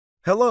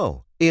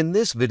Hello! In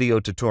this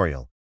video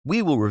tutorial,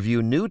 we will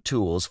review new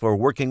tools for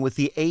working with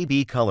the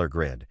AB color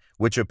grid,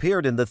 which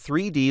appeared in the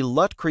 3D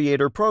LUT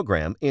Creator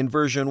program in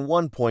version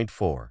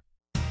 1.4.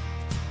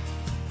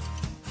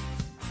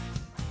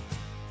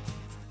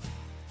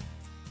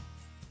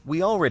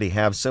 We already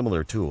have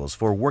similar tools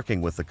for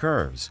working with the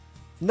curves.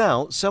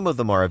 Now, some of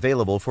them are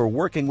available for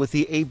working with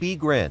the AB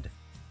grid.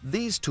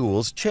 These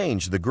tools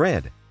change the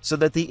grid so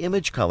that the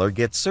image color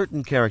gets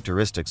certain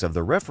characteristics of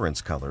the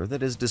reference color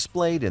that is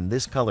displayed in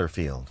this color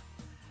field.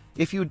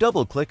 If you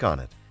double-click on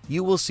it,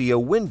 you will see a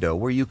window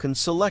where you can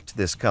select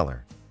this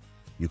color.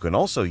 You can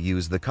also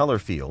use the color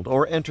field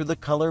or enter the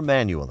color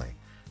manually.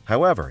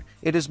 However,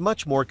 it is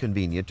much more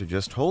convenient to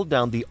just hold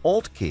down the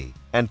Alt key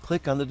and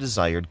click on the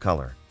desired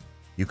color.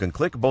 You can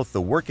click both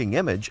the working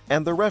image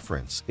and the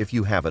reference if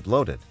you have it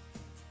loaded.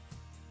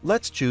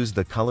 Let's choose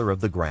the color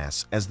of the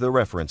grass as the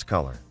reference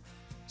color.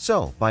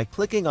 So, by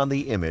clicking on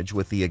the image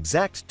with the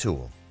Exact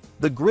tool,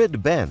 the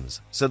grid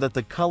bends so that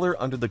the color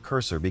under the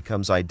cursor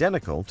becomes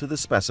identical to the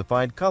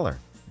specified color.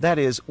 That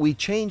is, we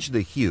change the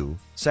hue,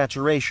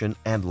 saturation,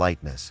 and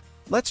lightness.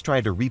 Let's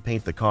try to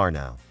repaint the car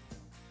now.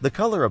 The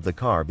color of the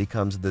car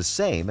becomes the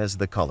same as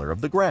the color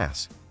of the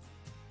grass.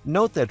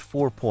 Note that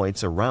 4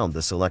 points around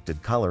the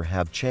selected color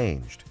have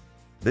changed.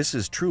 This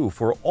is true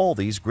for all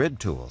these grid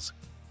tools.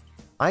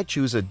 I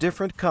choose a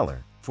different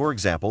color, for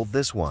example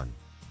this one.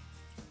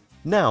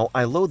 Now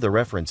I load the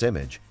reference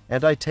image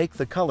and I take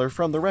the color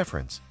from the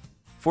reference.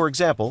 For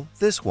example,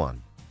 this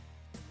one.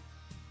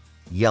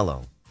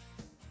 Yellow.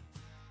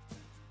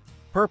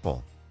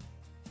 Purple.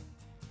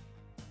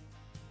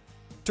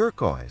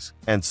 Turquoise,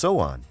 and so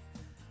on.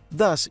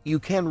 Thus, you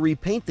can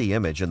repaint the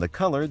image in the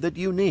color that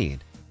you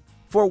need.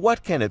 For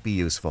what can it be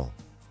useful?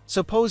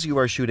 Suppose you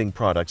are shooting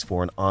products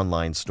for an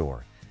online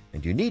store,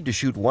 and you need to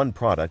shoot one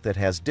product that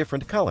has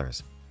different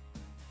colors.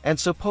 And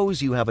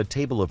suppose you have a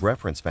table of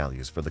reference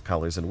values for the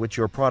colors in which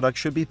your product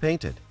should be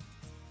painted.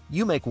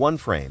 You make one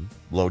frame,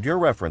 load your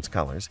reference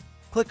colors,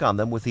 click on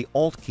them with the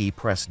Alt key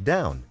pressed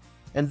down,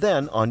 and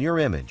then on your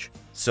image.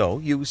 So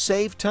you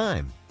save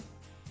time.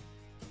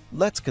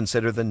 Let's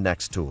consider the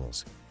next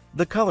tools.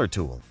 The Color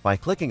tool, by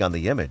clicking on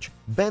the image,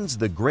 bends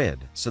the grid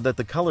so that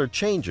the color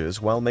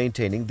changes while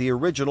maintaining the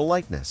original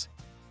lightness.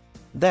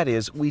 That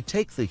is, we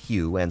take the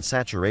hue and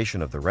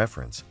saturation of the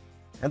reference,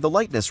 and the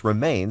lightness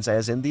remains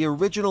as in the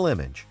original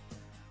image.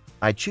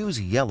 I choose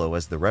yellow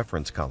as the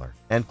reference color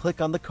and click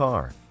on the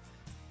car.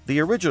 The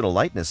original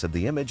lightness of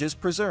the image is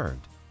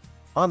preserved.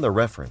 On the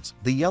reference,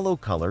 the yellow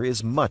color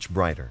is much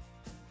brighter.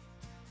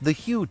 The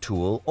Hue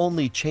tool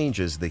only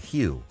changes the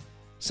hue.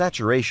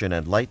 Saturation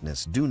and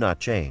lightness do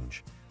not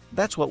change.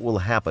 That's what will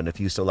happen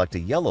if you select a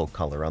yellow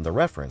color on the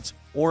reference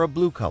or a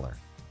blue color.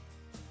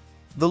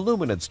 The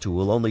Luminance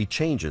tool only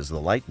changes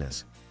the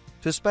lightness.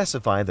 To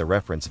specify the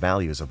reference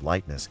values of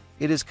lightness,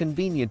 it is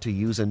convenient to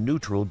use a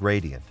neutral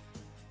gradient.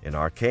 In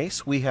our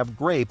case, we have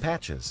gray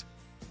patches.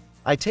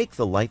 I take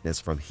the lightness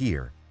from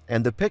here,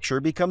 and the picture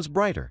becomes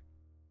brighter.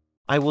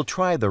 I will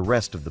try the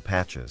rest of the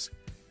patches.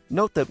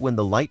 Note that when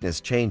the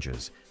lightness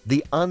changes,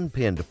 the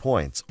unpinned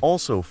points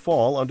also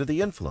fall under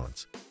the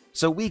influence,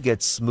 so we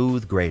get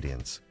smooth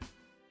gradients.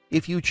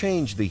 If you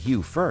change the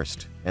hue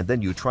first, and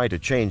then you try to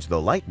change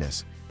the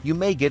lightness, you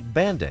may get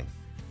banding.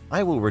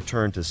 I will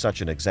return to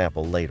such an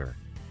example later.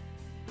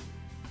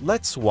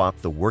 Let's swap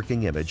the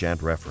working image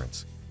and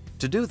reference.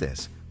 To do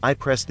this, I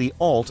press the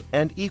Alt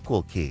and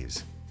Equal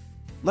keys.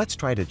 Let's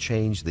try to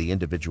change the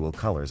individual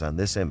colors on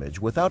this image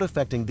without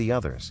affecting the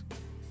others.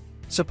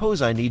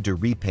 Suppose I need to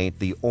repaint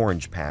the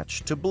orange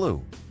patch to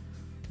blue.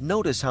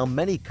 Notice how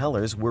many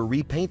colors were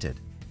repainted.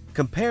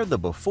 Compare the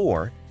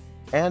before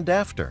and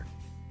after.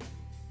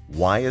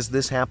 Why is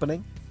this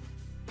happening?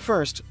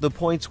 First, the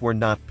points were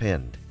not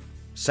pinned.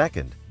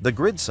 Second, the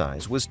grid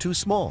size was too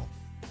small.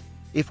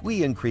 If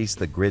we increase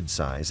the grid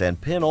size and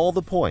pin all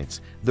the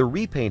points, the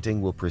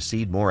repainting will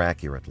proceed more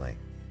accurately.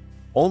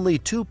 Only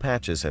 2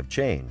 patches have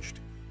changed.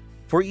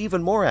 For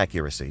even more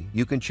accuracy,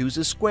 you can choose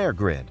a square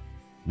grid.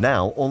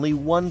 Now only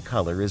one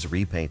color is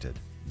repainted.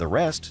 The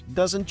rest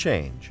doesn't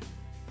change.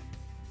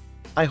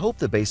 I hope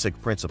the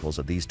basic principles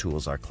of these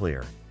tools are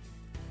clear.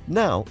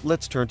 Now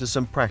let's turn to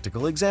some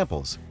practical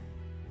examples.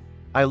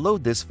 I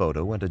load this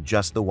photo and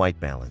adjust the white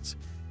balance.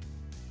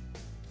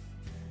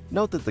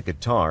 Note that the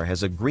guitar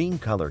has a green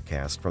color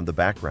cast from the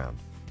background.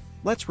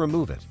 Let's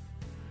remove it.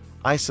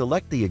 I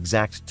select the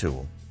Exact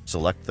tool,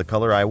 select the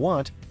color I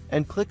want,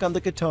 and click on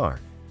the guitar.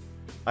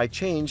 I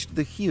changed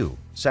the hue,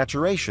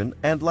 saturation,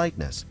 and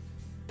lightness,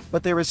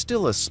 but there is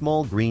still a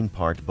small green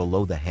part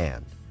below the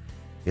hand.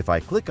 If I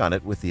click on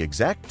it with the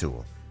Exact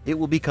tool, it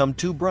will become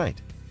too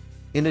bright.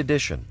 In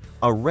addition,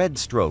 a red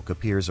stroke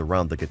appears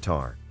around the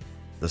guitar.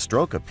 The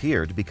stroke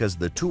appeared because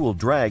the tool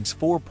drags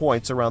 4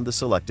 points around the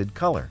selected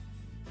color.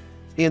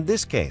 In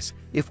this case,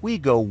 if we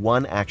go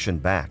one action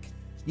back,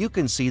 you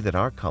can see that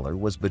our color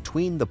was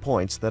between the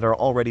points that are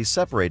already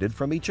separated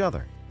from each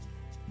other.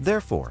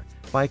 Therefore,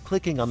 by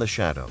clicking on the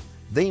shadow,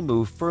 they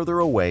move further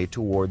away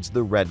towards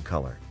the red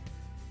color.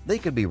 They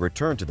can be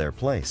returned to their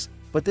place,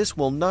 but this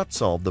will not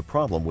solve the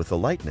problem with the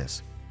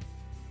lightness.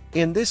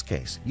 In this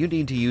case, you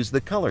need to use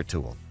the Color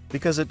tool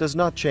because it does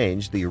not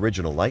change the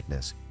original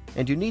lightness,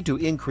 and you need to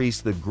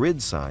increase the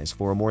grid size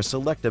for a more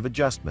selective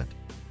adjustment.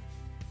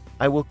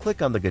 I will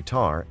click on the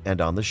guitar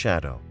and on the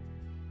shadow.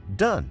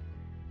 Done!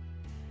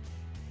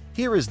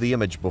 Here is the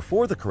image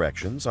before the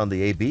corrections on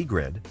the AB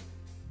grid.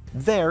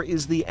 There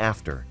is the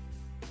after,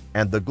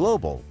 and the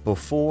global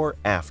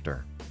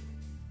before-after.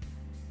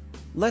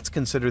 Let's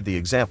consider the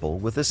example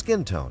with the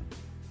skin tone.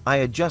 I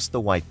adjust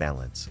the white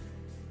balance.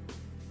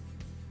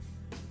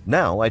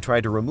 Now I try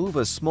to remove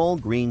a small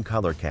green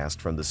color cast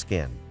from the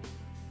skin.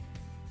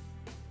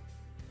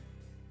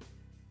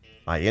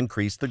 I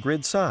increase the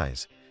grid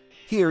size.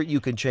 Here you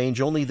can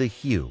change only the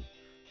hue.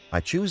 I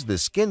choose the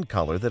skin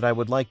color that I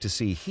would like to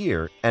see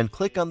here and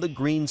click on the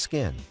green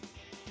skin.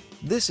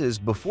 This is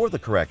before the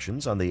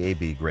corrections on the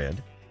AB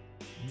grid.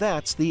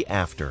 That's the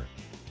after.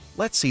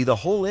 Let's see the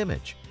whole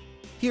image.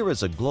 Here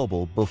is a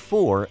global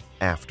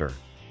before-after.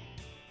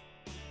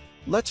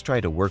 Let's try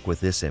to work with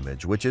this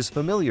image, which is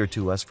familiar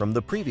to us from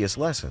the previous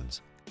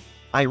lessons.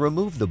 I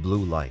remove the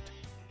blue light.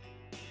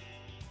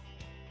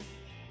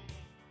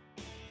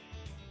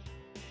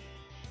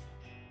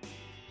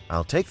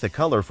 I'll take the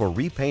color for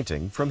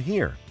repainting from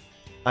here.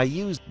 I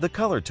use the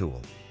Color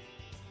tool.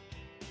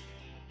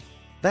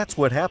 That's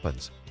what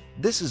happens.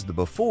 This is the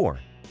before,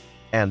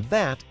 and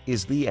that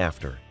is the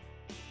after.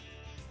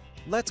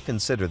 Let's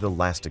consider the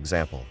last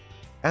example.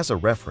 As a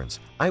reference,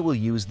 I will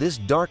use this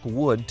dark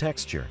wood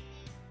texture.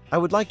 I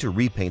would like to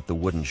repaint the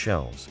wooden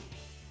shelves.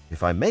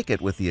 If I make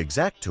it with the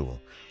Exact tool,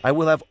 I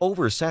will have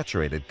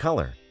oversaturated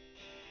color.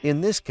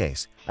 In this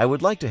case, I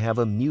would like to have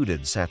a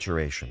muted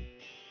saturation.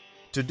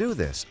 To do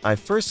this, I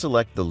first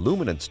select the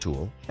Luminance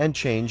tool and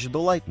change the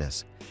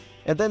lightness,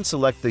 and then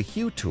select the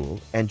Hue tool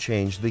and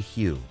change the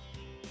hue.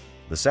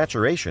 The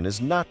saturation is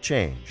not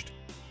changed.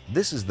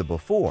 This is the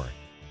before,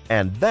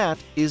 and that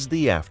is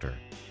the after.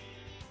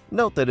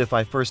 Note that if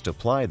I first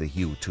apply the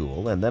Hue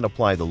tool and then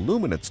apply the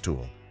Luminance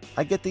tool,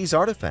 I get these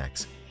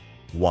artifacts.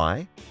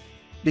 Why?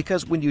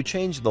 Because when you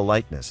change the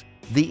lightness,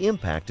 the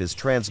impact is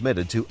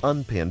transmitted to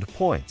unpinned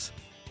points.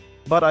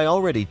 But I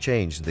already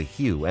changed the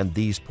hue and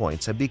these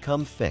points have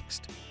become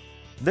fixed.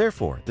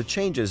 Therefore, the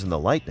changes in the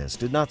lightness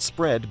did not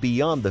spread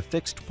beyond the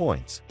fixed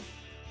points.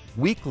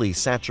 Weakly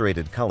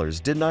saturated colors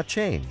did not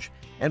change,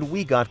 and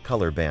we got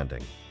color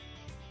banding.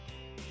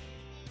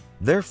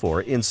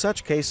 Therefore, in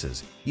such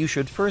cases, you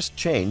should first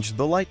change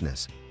the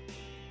lightness.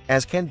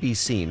 As can be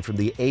seen from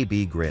the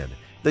AB grid,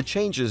 the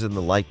changes in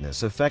the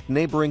lightness affect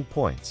neighboring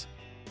points.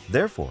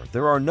 Therefore,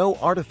 there are no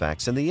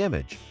artifacts in the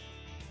image.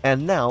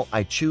 And now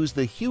I choose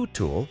the Hue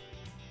tool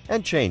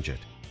and change it.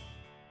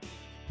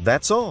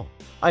 That's all.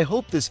 I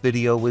hope this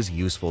video was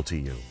useful to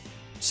you.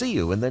 See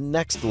you in the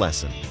next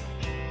lesson.